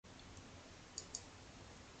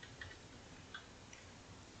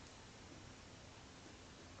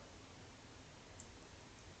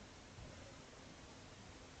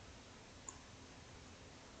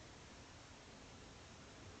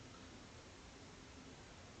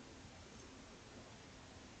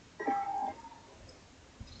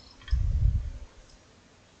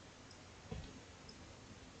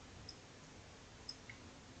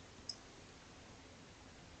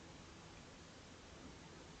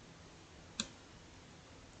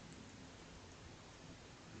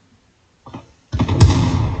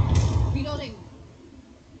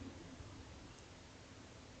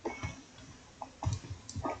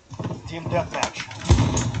Team deathmatch.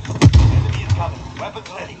 Enemy incoming. Weapons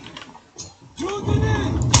ready. Moving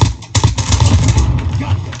in!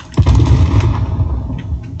 Got them.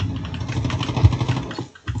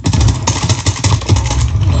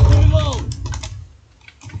 Reload!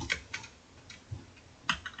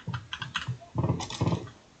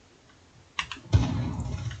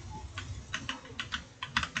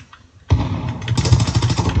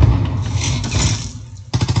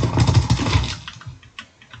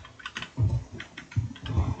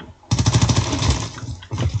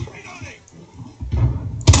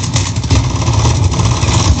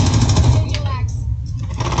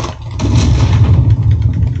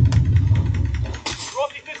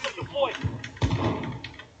 Trophy pistol deployed.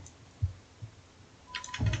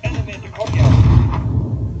 Enemy at the courtyard.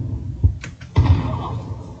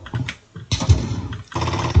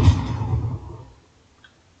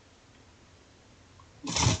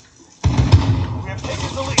 We have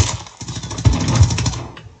taken the lead.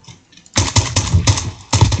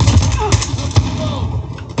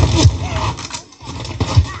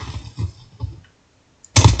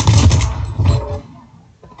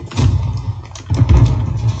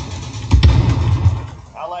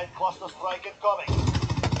 Allied cluster strike incoming.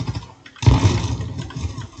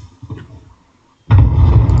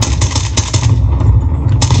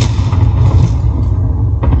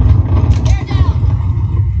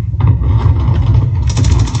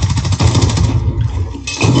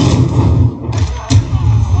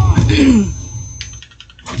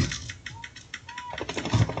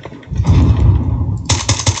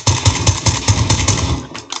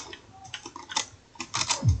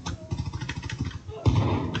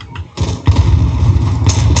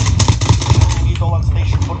 Eagle on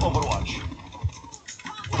station for Overwatch.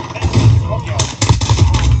 Enemy at the courtyard.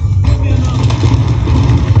 Give me another!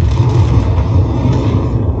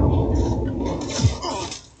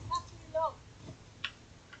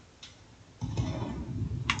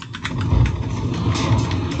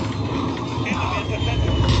 Enemy at the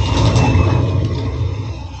center.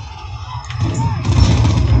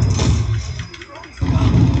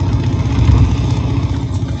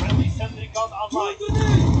 Friendly sentry gun online. Moving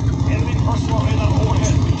in! Enemy personal radar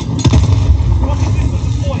overhead. Trophy pistol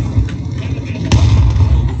deployed. Enemy at the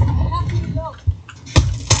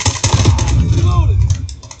Reloaded!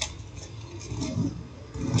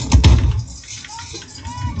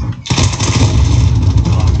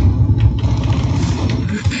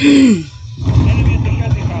 enemy at the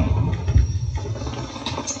shanty town.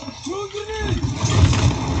 Moving in!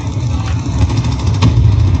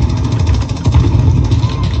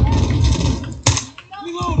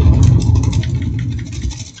 Reloaded!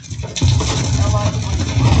 Allied UAV.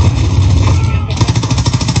 Enemy at the center.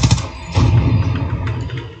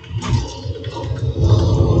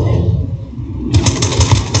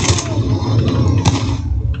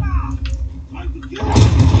 Time to kill!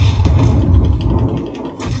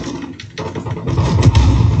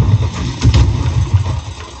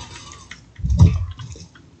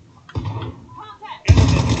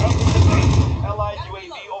 Enemy at the counter. Allied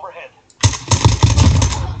UAV overhead.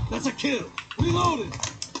 That's a kill! Reloaded!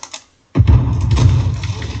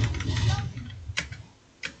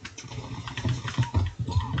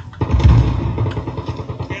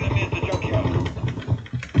 Enemy at the junkyard.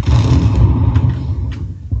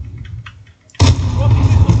 Trophy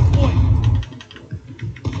pistol deployed.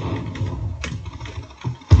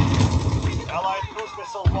 Allied cruise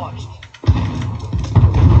missile launched.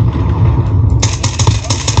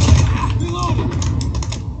 Reloaded!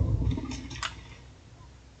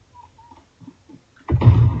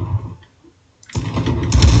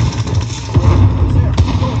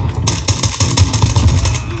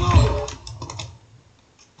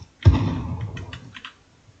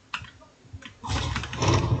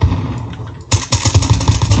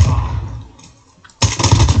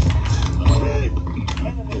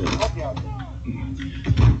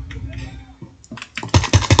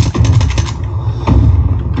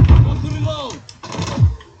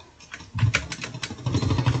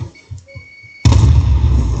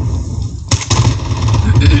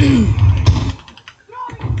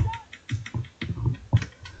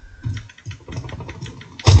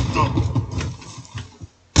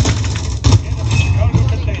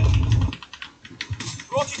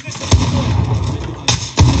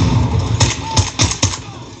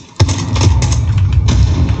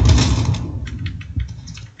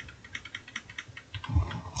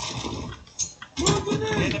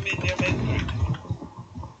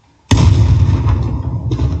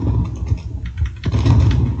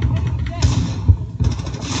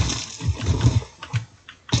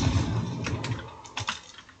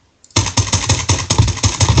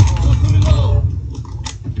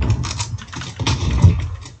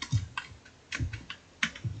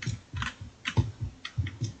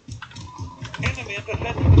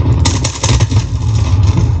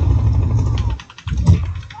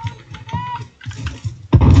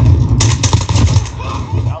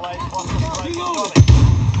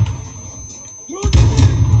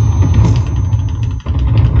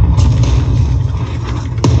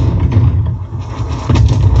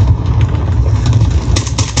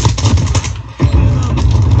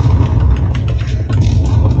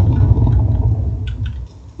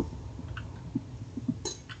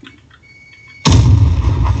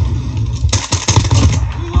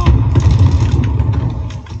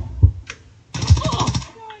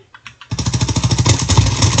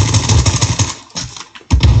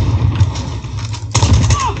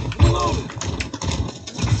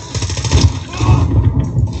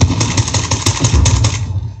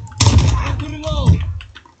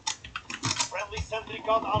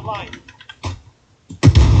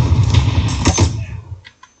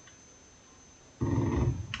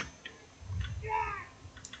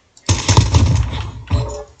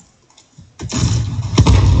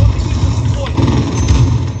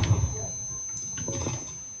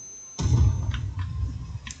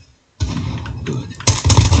 Good.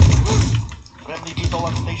 Friendly veto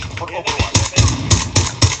on station for overwatch.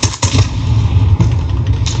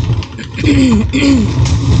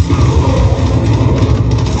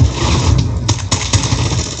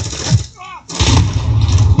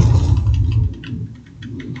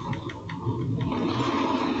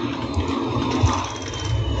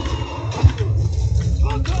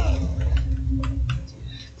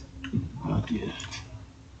 Not yet.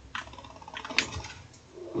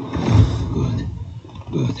 Good.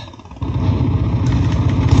 Good.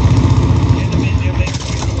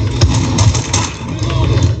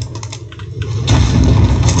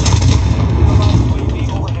 UAV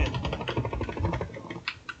overhead.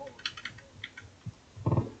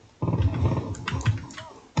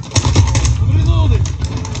 Reloading.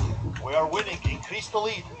 We are winning. Increase the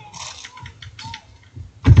lead.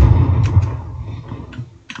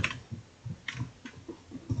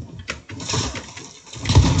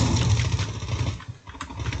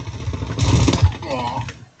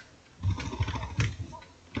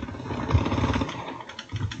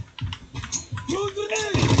 Throwing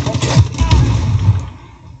grenade.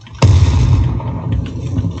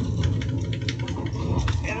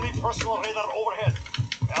 Enemy personal radar overhead.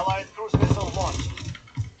 Allied cruise missile launched.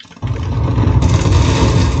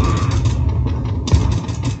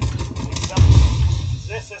 Except,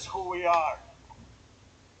 this is who we are.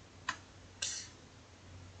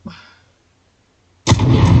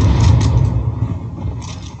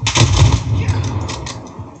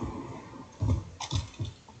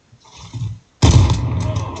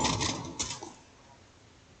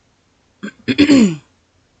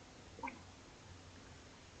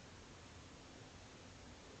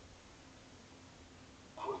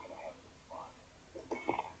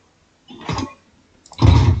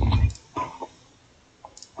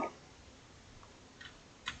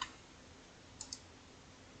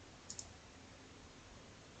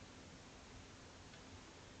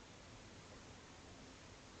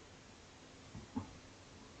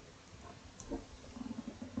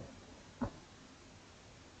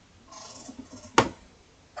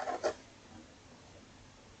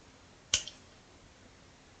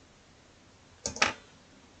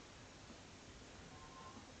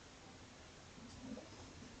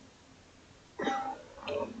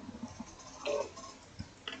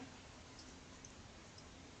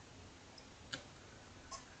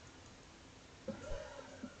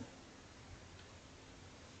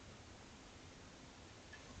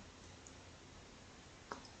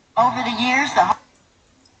 Over the years, the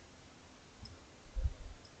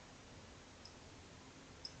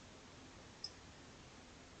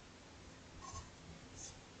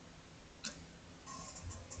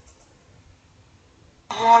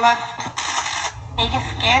warlocks, they get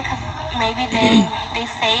scared because maybe they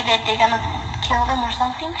say that they're gonna kill them or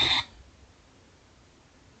something.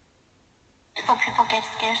 So people get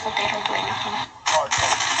scared so they don't do anything.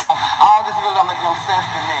 All this really don't make no sense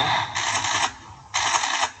to me.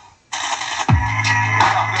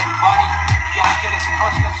 What up, everybody? Y'all killers and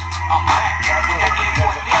hustlers. I'm back. We got game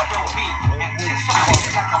for the DFLP. And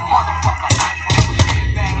anticipated like a motherfucker.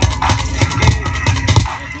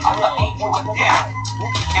 I'm the angel of death.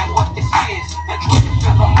 And what this is, the truth is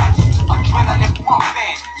the most adrenaline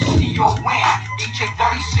pumping. CEO win. DJ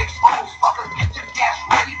 36 holes. Fuckers, get your gas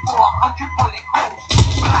ready for 100 bullet holes.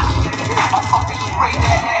 I'm fucking spray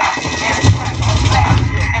that ass. Every time you blast.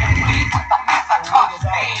 And bleed with the massacre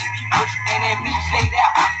stain. Which enemies laid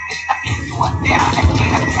out. It's the angel of death. That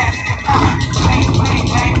get attached to mine. Bang, bang,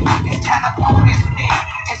 bang. It's time to do this thing.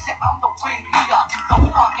 And say I'm the ringleader. The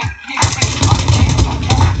fucking king.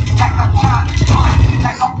 Like a John John.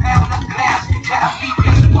 Like a pound of glass. That I beat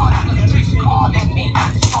this one. The streets calling me.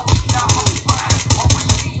 So now I'm fine. Always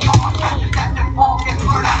see on my phone. That the ball get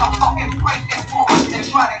murdered. I'm fucking break that ball. They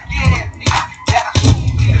try to get at me. That I shoot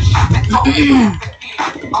leadership and talk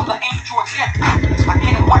I'm the angel of death. I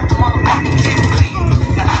can't wipe the motherfucking tears clean.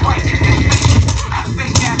 That's right, it's this face.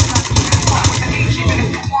 Fake ass nothing. Fuck with the age even if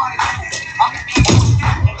you wanted to. I'm the angel of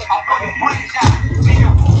death. I'll blow your brains out. Make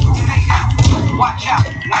your fools go lay down. Watch out,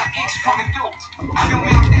 when the ink's coming through. Feel me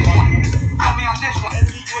on this one. Feel me on this one.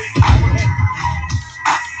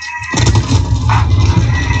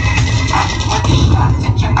 When these shots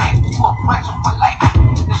hit your neck, you a pressure for life.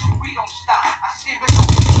 This we don't stop. I say we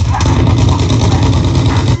don't stop.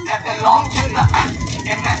 That belongs to nothing.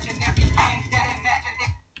 Imagine everything that imagine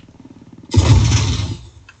it.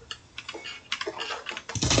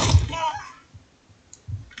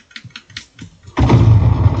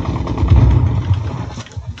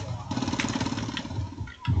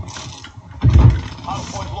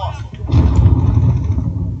 Hardpoint lost.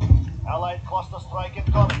 Allied cluster strike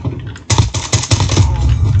incoming.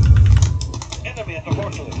 at the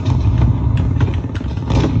forklift.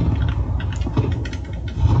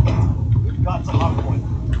 We've got the hard point.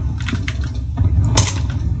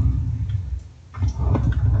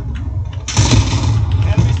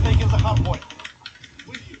 Enemy's taking the hard point.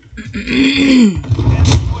 With you.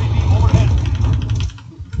 Enemy UAV overhead.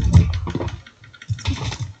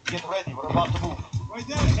 Get ready, we're about to move. Right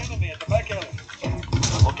there. Enemy at the back alley.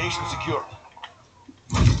 Location secure.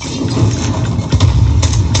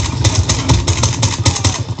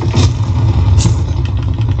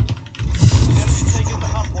 Enemy taking the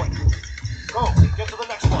hard point. Go, get to the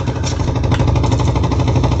next one.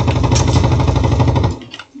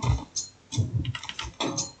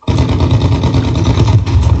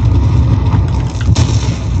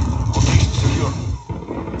 Location secure.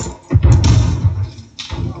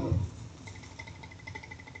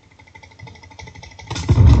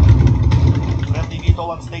 Friendly VTOL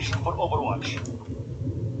on station for Overwatch.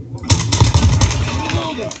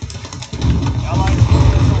 Reloading. Allied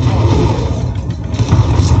missile launch.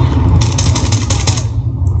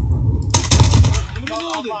 Gun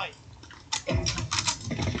Reloading. online.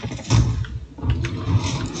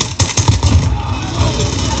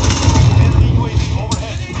 Enemy UAV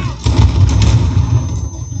overhead.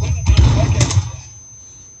 Enemy back end.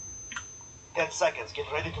 10 seconds.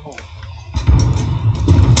 Get ready to move.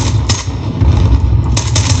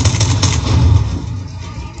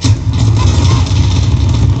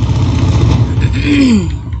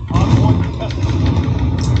 Hard point contested.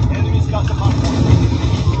 Enemy's got the hard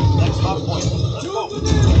point. Next hard point. Let's go.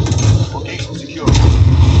 Location secure.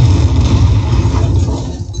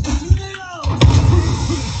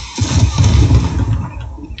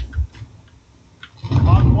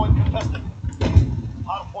 Hard point contested.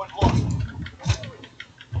 Hard point lost.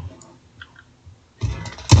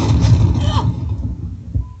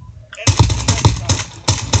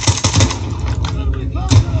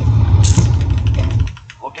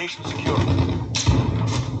 Location secure.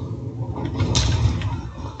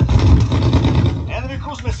 Enemy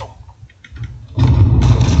cruise missile.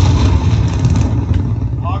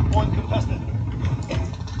 Hard point contested.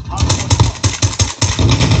 Hard point lost.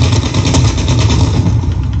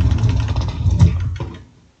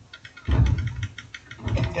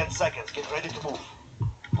 10 seconds. Get ready to move.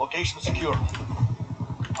 Location secure.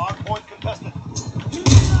 Hard point contested.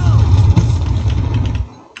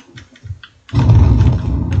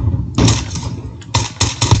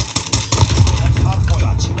 Next hard point.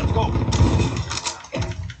 Let's go.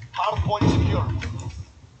 Hard point secure.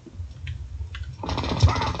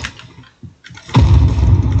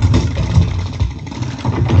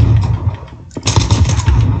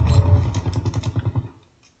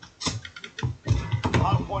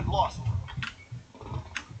 Hard point lost.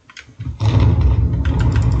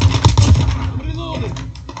 Reloading.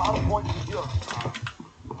 Hard point secure.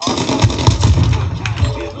 Hard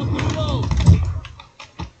Get up to reload.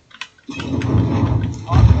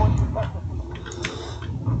 point contested.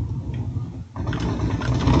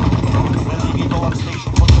 Friendly VTOL on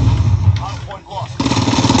station. Hard point lost.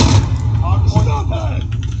 Hard point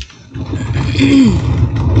contested.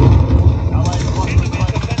 Allied forces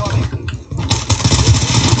trying to start it.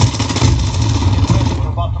 Get ready, we're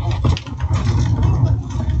about to move.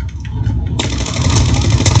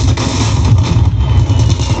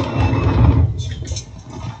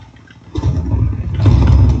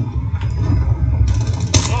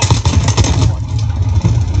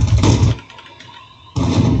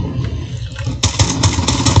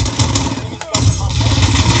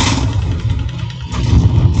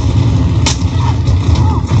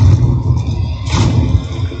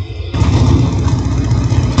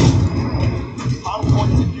 Hard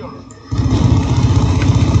point secure.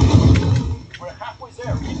 We're halfway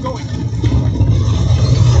there. Keep going.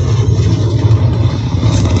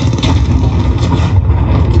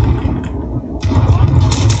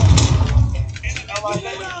 Allied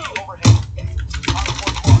UAV overhead. Hard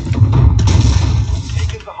point lost.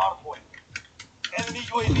 Taking the hard point. Enemy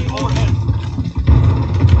UAV overhead.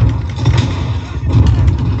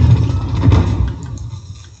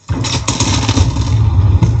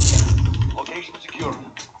 Location secure.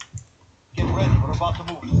 Get ready, we're about to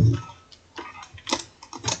move.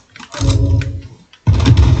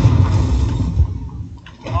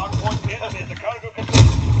 Hard point contested. The cargo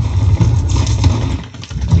contested.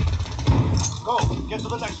 Go, get to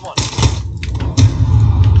the next one.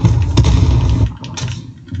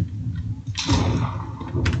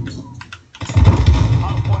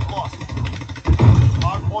 Hard point lost.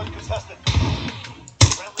 Hard point contested.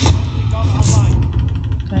 Friendly gun online.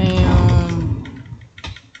 Damn.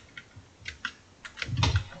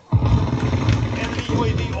 Enemy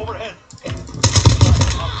UAV overhead.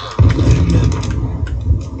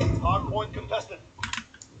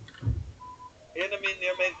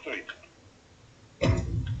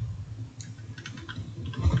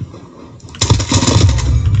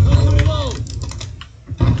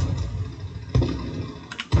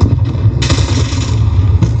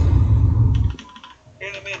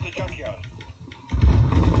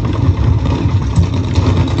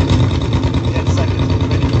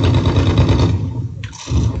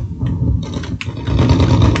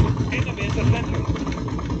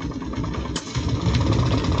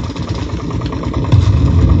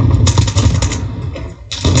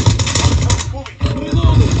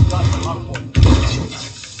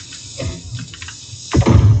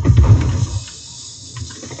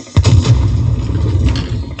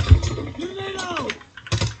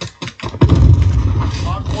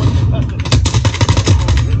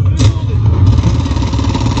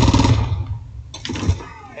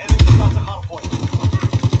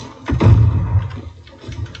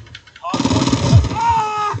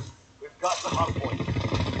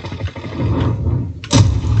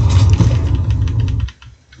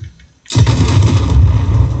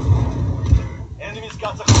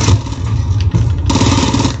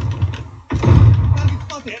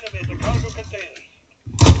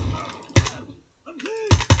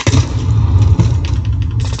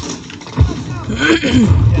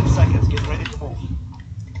 10 seconds. Get ready to move.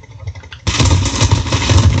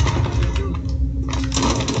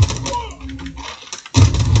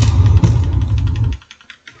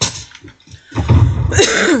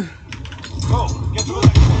 Go. Get to the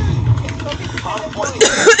next one. Hard point.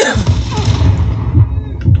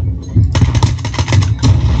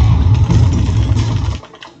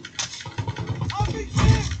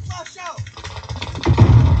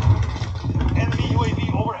 Enemy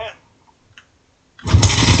UAV overhead.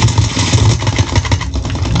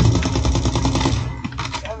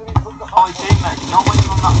 Enemy took the Holy teammate, you know when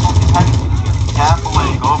you're on that fucking heading, be careful where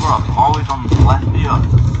you go, bro. I'm always on the left of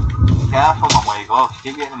you. Be careful man where you go,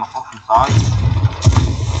 keep getting in my fucking side.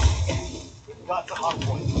 got the hard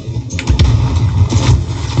point.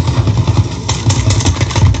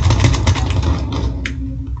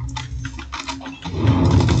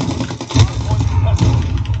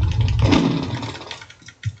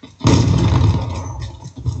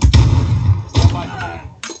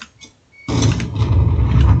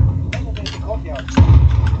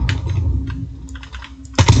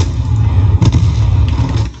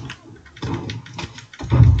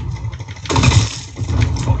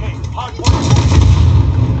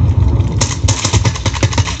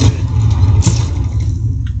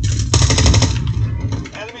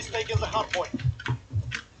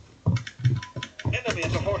 Enemy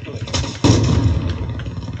at the forklift.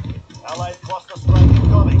 Allied cluster strike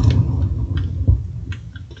incoming.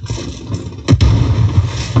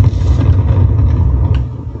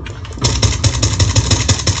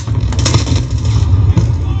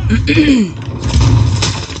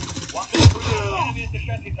 Walking through the enemy at the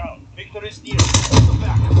shanty town. Victor is near. Hold them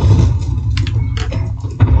back.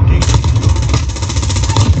 Okay.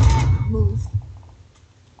 Move.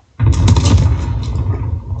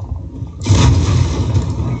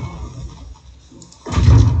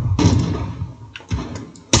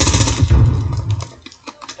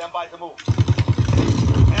 Stand by to move.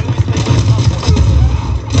 Enemy taking the top point.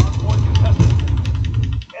 Hard point contested.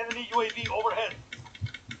 Enemy UAV overhead.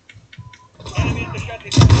 Enemy at the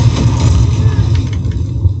shanty town.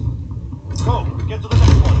 Go. Get to the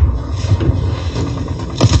next one.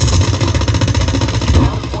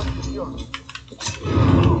 Hard point secured.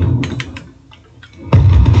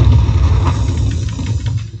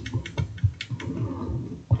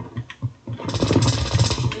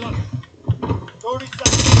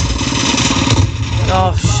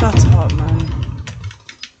 Oh, shut up, man.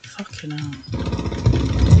 Fucking hell.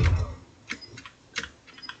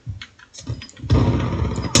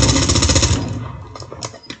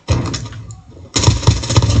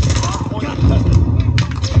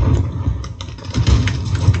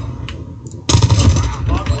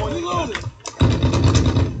 Reloading.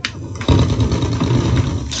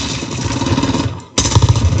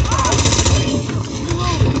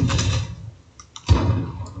 Reloading.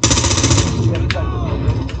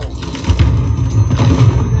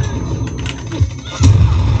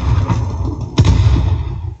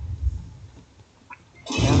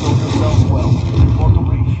 Handle yourselves well. Report to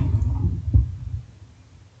breach.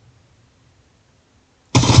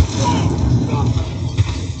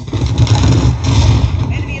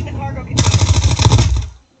 Enemy at the cargo container.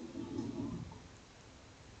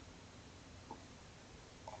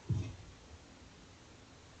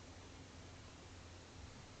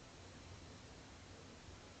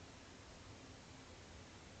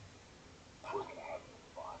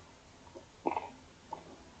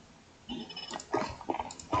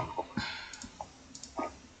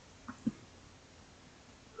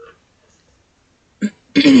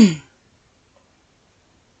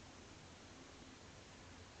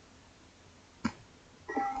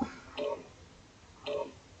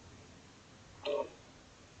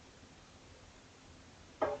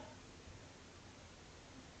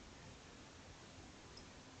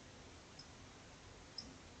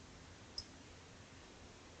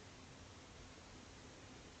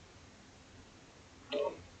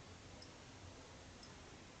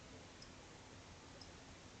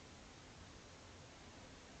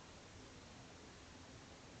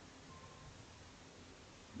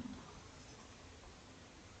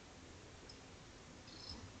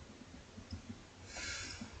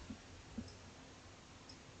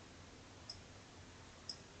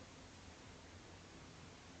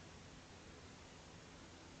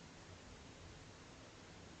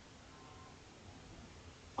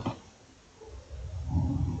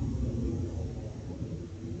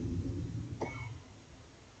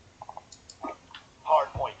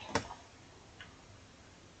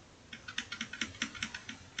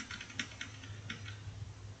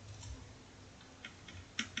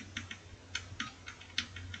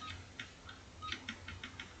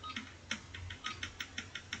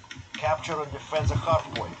 Capture and defend the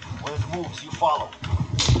hardpoint. When it moves, you follow.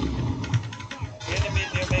 Enemy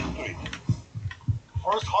near Main Street.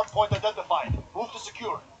 First hardpoint identified. Move to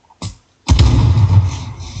secure.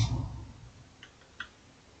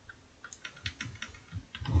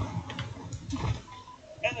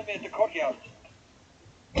 Enemy at the courtyard.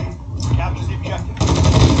 Capture the objective.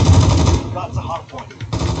 Got the hardpoint.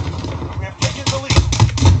 We have taken the lead.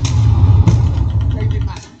 Take it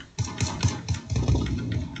back.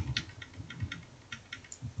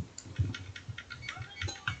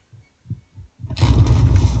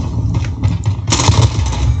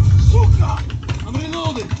 Suka! I'm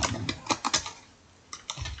reloading.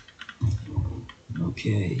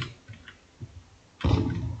 Okay.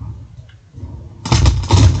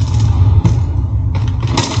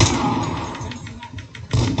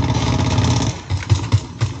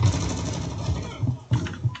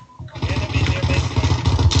 Enemy near Main Street.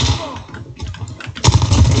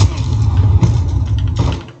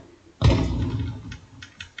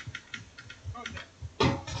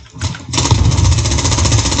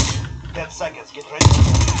 10 seconds. Get ready.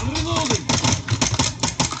 I'm reloading.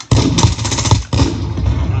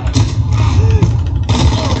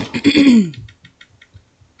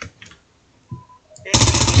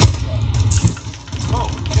 Go.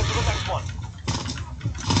 Get to the next one.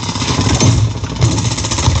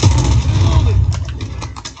 Reloading.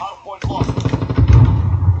 Hardpoint lost.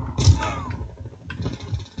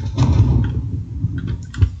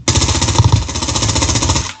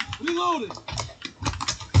 Reloading.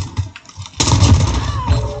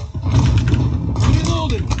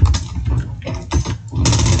 Reloading.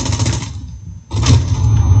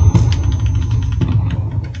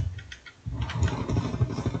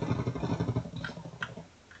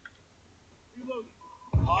 Reloading.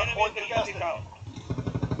 Hardpoint Enemy contested. down.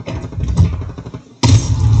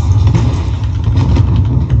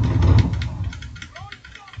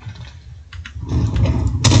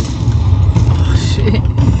 Oh, shit.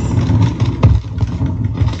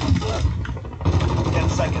 10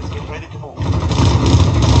 seconds. Get ready to move.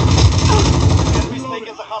 Enemy's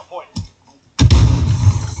taking the hardpoint.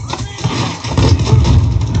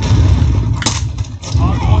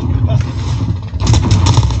 Hardpoint contested.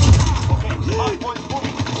 Okay, hardpoint's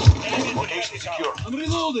moving. Location secure. I'm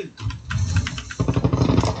reloading.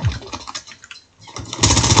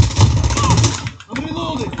 I'm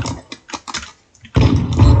reloading.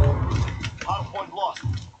 Hardpoint lost.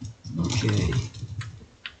 Okay.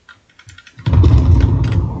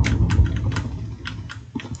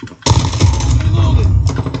 Reloading.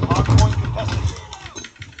 Hardpoint contested.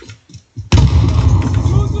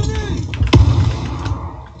 Shoot grenade.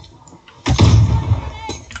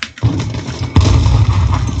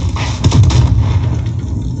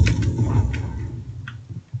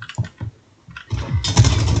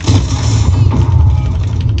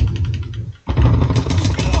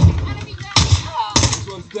 This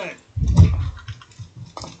one's dead.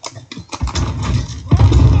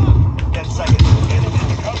 10 seconds. Enemy at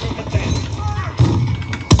the cargo container.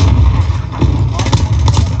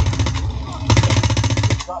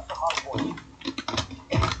 Got the hardpoint.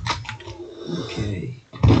 Okay.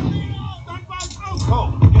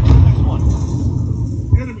 Go. Get to the next one.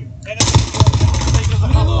 Enemy. Taking the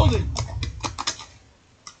I'm hardpoint. reloading.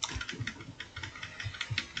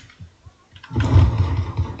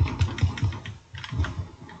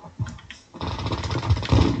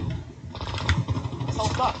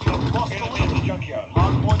 Soldat, you have lost the Enemy at lead. the junkyard.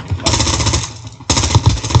 Hardpoint contested.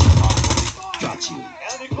 Got you.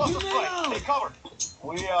 Enemy cluster strike. Stay covered.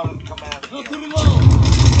 We are in command Not to here. reload.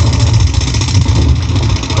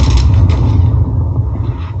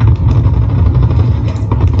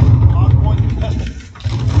 Hardpoint contested.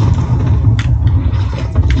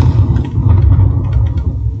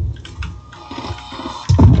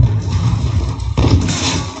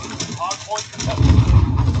 Hardpoint contested.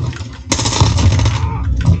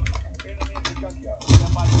 Enemy at the junkyard.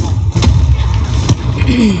 Stand by to move.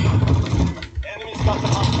 Enemy's got the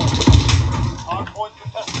hardpoint. Hardpoint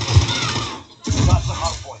contested. Got the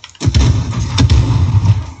hardpoint.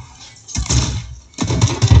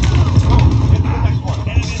 Go. Get to the next one.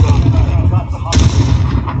 Enemy at the junkyard. Got the hardpoint.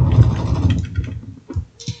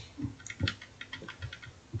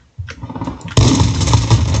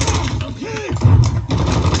 Okay.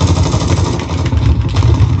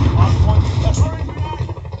 Hardpoint contested.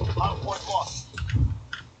 Hardpoint lost.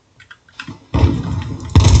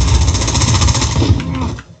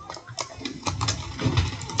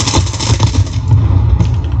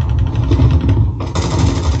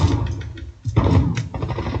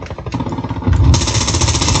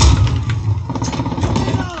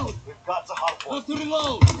 We've got the hardpoint. Not to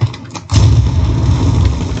reload.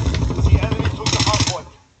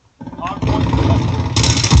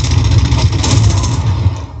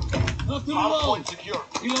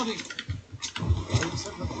 Get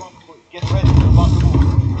ready, we're about to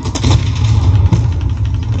move.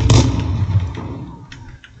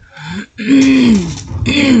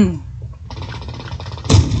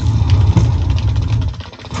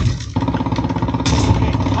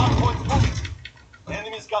 Hardpoint's moving.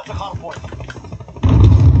 Enemy's got the hardpoint.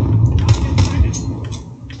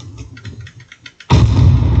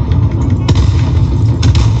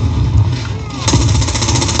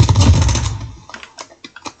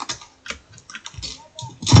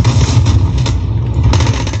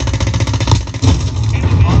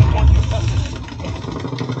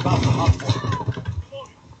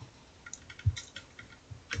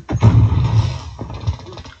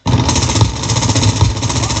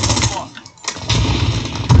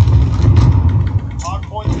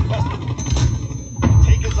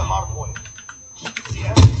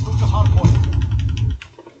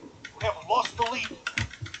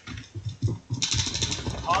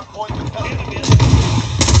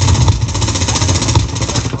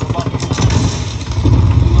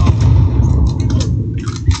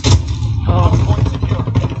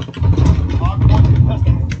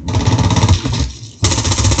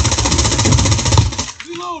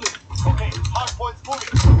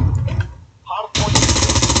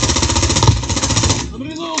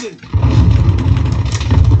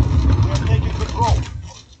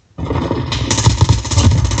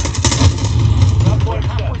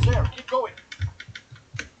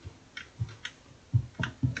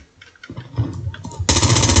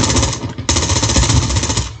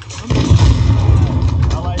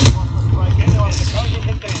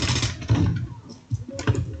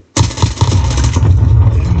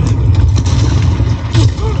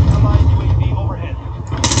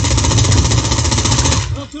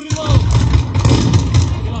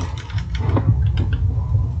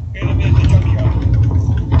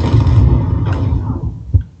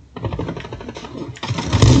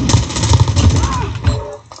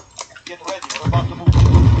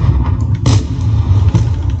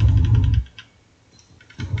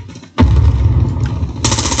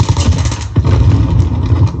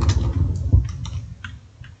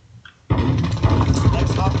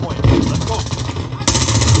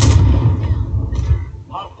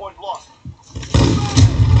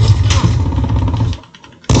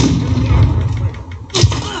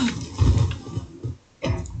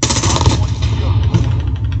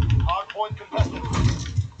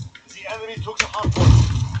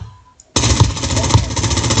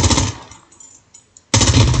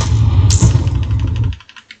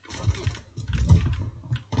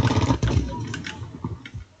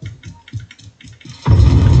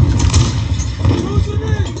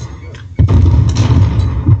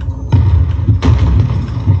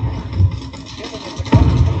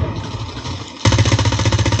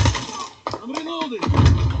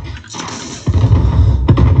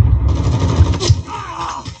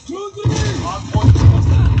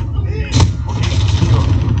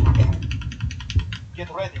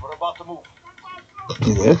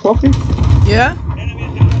 Yeah, fucking. Yeah?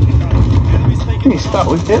 Can you start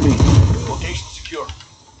with heavy? Location secure.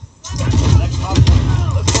 Next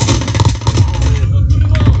hardpoint. Let's go.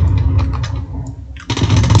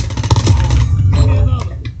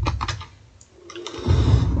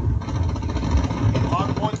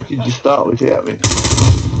 Hardpoint Did you start with heavy?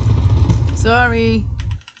 Sorry.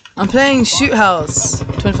 I'm playing Shoot House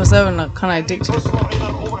 24/7, I'm kinda addicted. Personal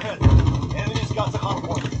radar overhead. Enemy's got the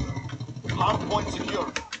hardpoint. Hardpoint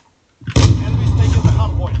secure. Enemy's taking the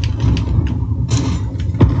hardpoint.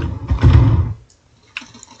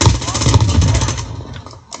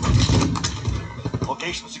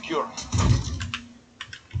 Location secure.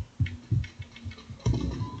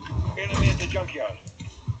 Enemy at the junkyard.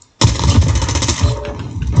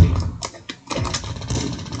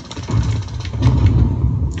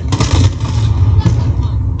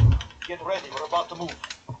 Get ready, we're about to move.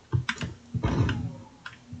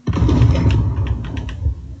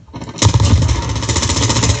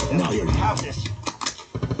 Now you're Have this.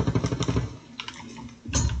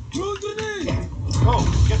 Go,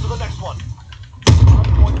 get to the next one.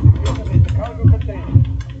 Enemy at the cargo container.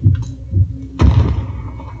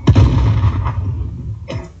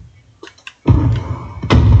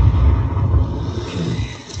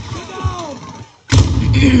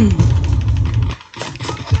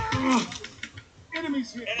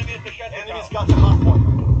 Enemies here. Enemy at the shelter Enemy's tower. got the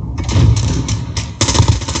hardpoint.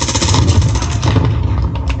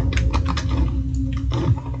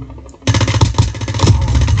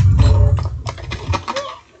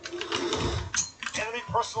 Enemy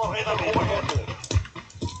personal radar overhead.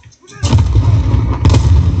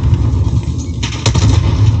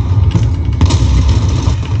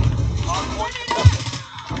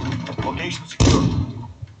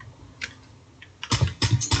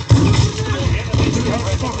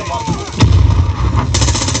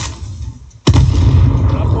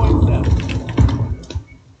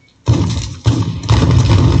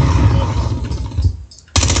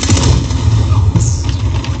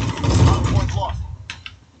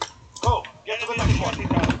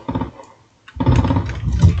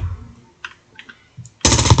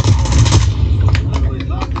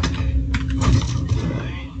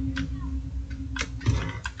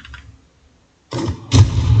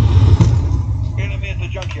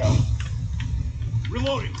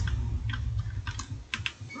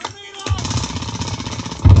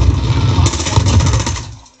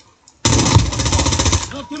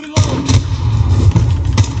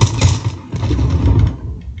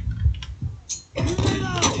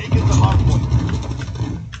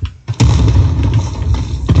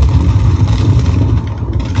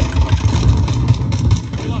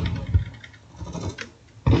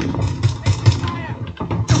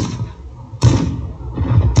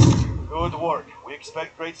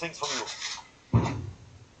 expect great things from you.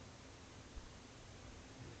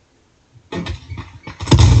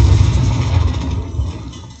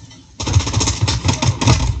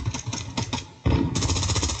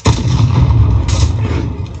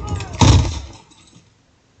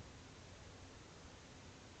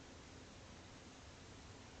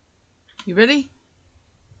 You ready?